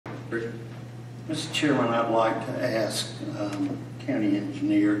Gretchen? Mr. Chairman, I'd like to ask County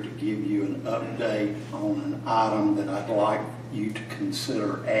Engineer to give you an update on an item that I'd like you to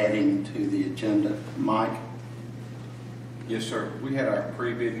consider adding to the agenda. Mike? Yes, sir. We had our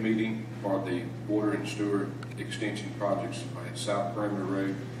pre-bid meeting for the water and sewer extension projects at South Perimeter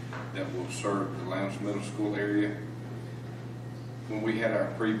Road that will serve the Lowndes Middle School area. When we had our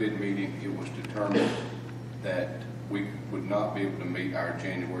pre-bid meeting, it was determined that we would not be able to meet our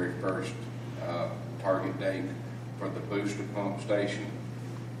January 1st target date for the booster pump station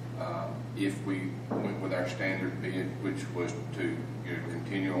if we went with our standard bid, which was to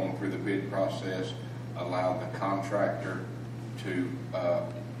continue on through the bid process, allow the contractor to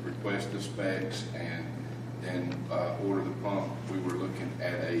request the specs, and then order the pump. We were looking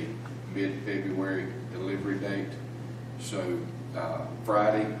at a mid-February delivery date. So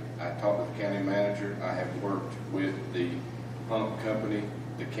Friday, I talked with the county manager. I have worked with the pump company.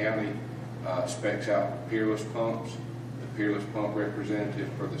 The county specs out Peerless pumps. The Peerless pump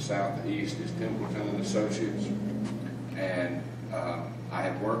representative for the southeast is Templeton and Associates. And I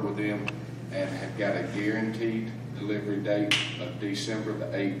have worked with them and have got a guaranteed delivery date of December the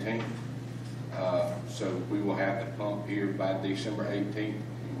 18th. So we will have the pump here by December 18th.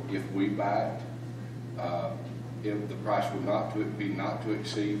 If we buy it, if the price will not to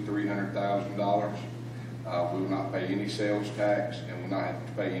exceed $300,000. We will not pay any sales tax and will not have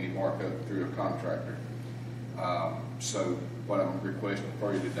to pay any markup through a contractor. So what I'm requesting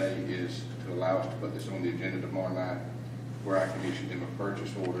for you today is to allow us to put this on the agenda tomorrow night, where I can issue them a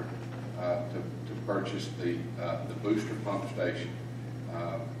purchase order to purchase the booster pump station,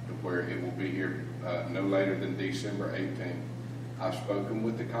 to where it will be here no later than December 18th. I've spoken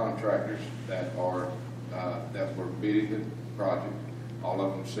with the contractors that were bidding the project. All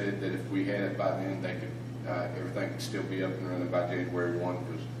of them said that if we had it by then, they could everything could still be up and running by January 1,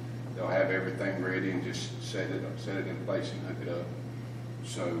 because they'll have everything ready and just set it in place and hook it up.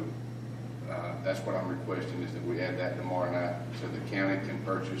 So that's what I'm requesting, is that we add that tomorrow night so the county can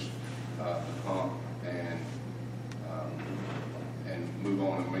purchase the pump and move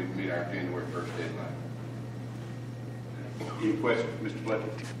on and meet our January 1st deadline. Any questions, Mr. Fletcher?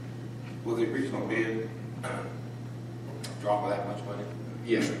 Will the original bid drop by that much money?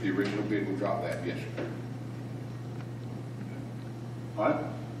 Yes, sir. The original bid will drop that. Yes, sir. All right.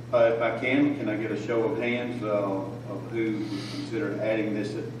 If I can I get a show of hands of who would consider adding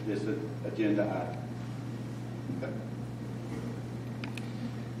this agenda item?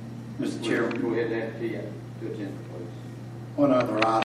 Mr. Chairman, Go ahead and add it to the agenda, please. one other item